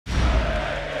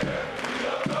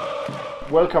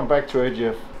welcome back to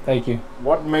AGF. Thank you.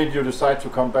 What made you decide to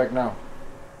come back now?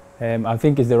 I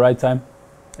think it's the right time.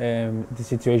 The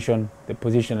situation, the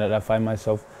position that I find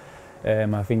myself,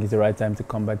 I think it's the right time to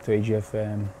come back to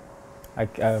AGF.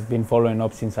 I've been following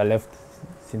up since I left,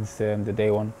 since the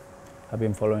day one. I've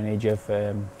been following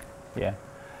AGF. Yeah,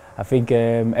 I think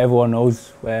everyone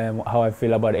knows how I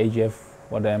feel about AGF,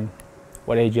 what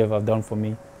AGF have done for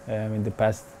me in the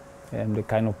past, the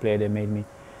kind of player they made me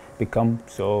become.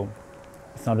 So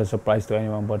it's not a surprise to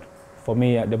anyone. But for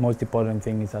me, the most important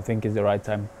thing is I think it's the right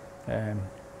time.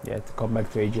 Yeah, to come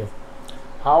back to AGF.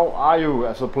 How are you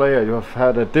as a player? You have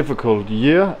had a difficult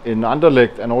year in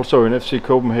Anderlecht and also in FC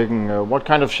Copenhagen. What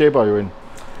kind of shape are you in?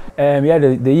 Yeah,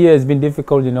 the year has been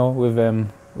difficult, you know, with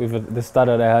the start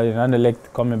that I had in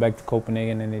Anderlecht, coming back to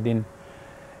Copenhagen, and it didn't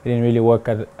really work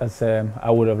as I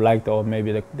would have liked, or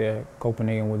maybe the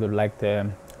Copenhagen would have liked. I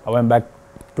went back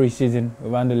pre-season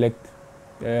with Anderlecht.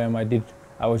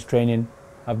 I was training.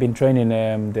 I've been training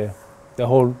the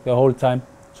whole time,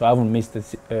 so I haven't missed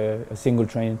a single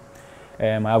training.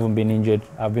 I haven't been injured.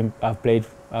 I've played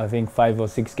I think 5 or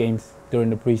 6 games during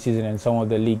the pre-season and some of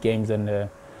the league games and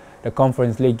the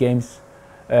Conference League games.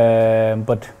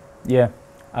 But yeah,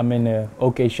 I'm in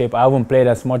okay shape. I haven't played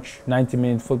as much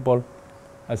 90-minute football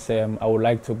as I would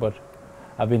like to, but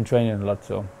I've been training a lot.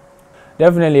 So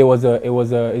definitely it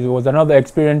was another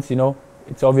experience. You know,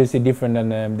 it's obviously different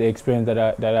than the experience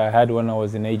that I had when I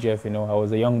was in AGF. You know, I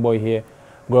was a young boy here,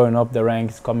 growing up the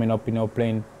ranks, coming up, you know,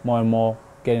 playing more and more,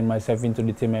 getting myself into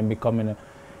the team and becoming an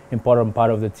important part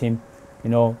of the team. You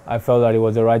know, I felt that it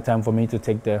was the right time for me to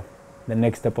take the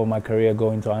next step of my career,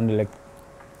 going to Anderlecht.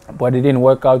 But it didn't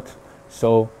work out.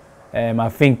 So I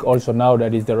think also now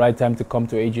that it's the right time to come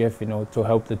to AGF, you know, to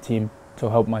help the team, to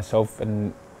help myself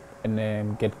and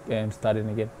get started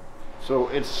again. So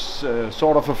it's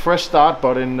sort of a fresh start,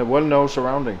 but in well-known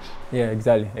surroundings. Yeah,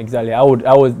 exactly.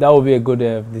 That would be a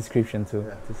good description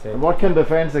to say. And what can the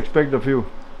fans expect of you?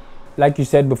 Like you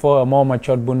said before, a more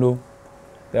matured Bundu,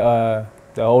 the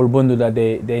old Bundu that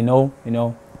they know, you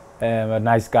know, a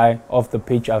nice guy off the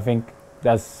pitch. I think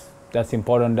that's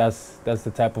important. That's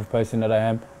the type of person that I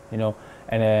am, you know.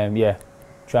 And yeah,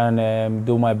 try and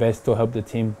do my best to help the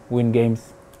team win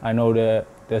games. I know the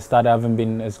start haven't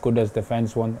been as good as the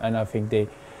fans want, and I think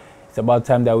it's about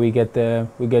time that we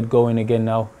get going again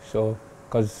now. So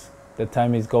because the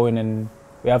time is going and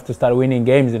we have to start winning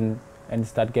games and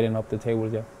start getting up the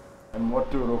tables. Yeah. And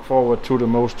what do you look forward to the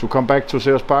most? To come back to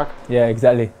Sears Park? Yeah,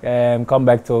 exactly. Come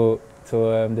back to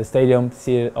the stadium,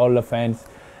 see all the fans,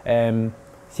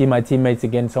 see my teammates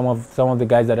again. Some of the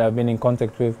guys that I've been in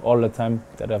contact with all the time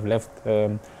that have left,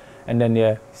 and then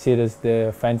yeah, see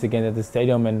the fans again at the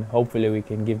stadium, and hopefully we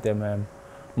can give them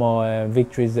more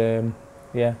victories.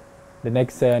 Yeah, the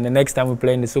next time we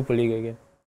play in the Super League again.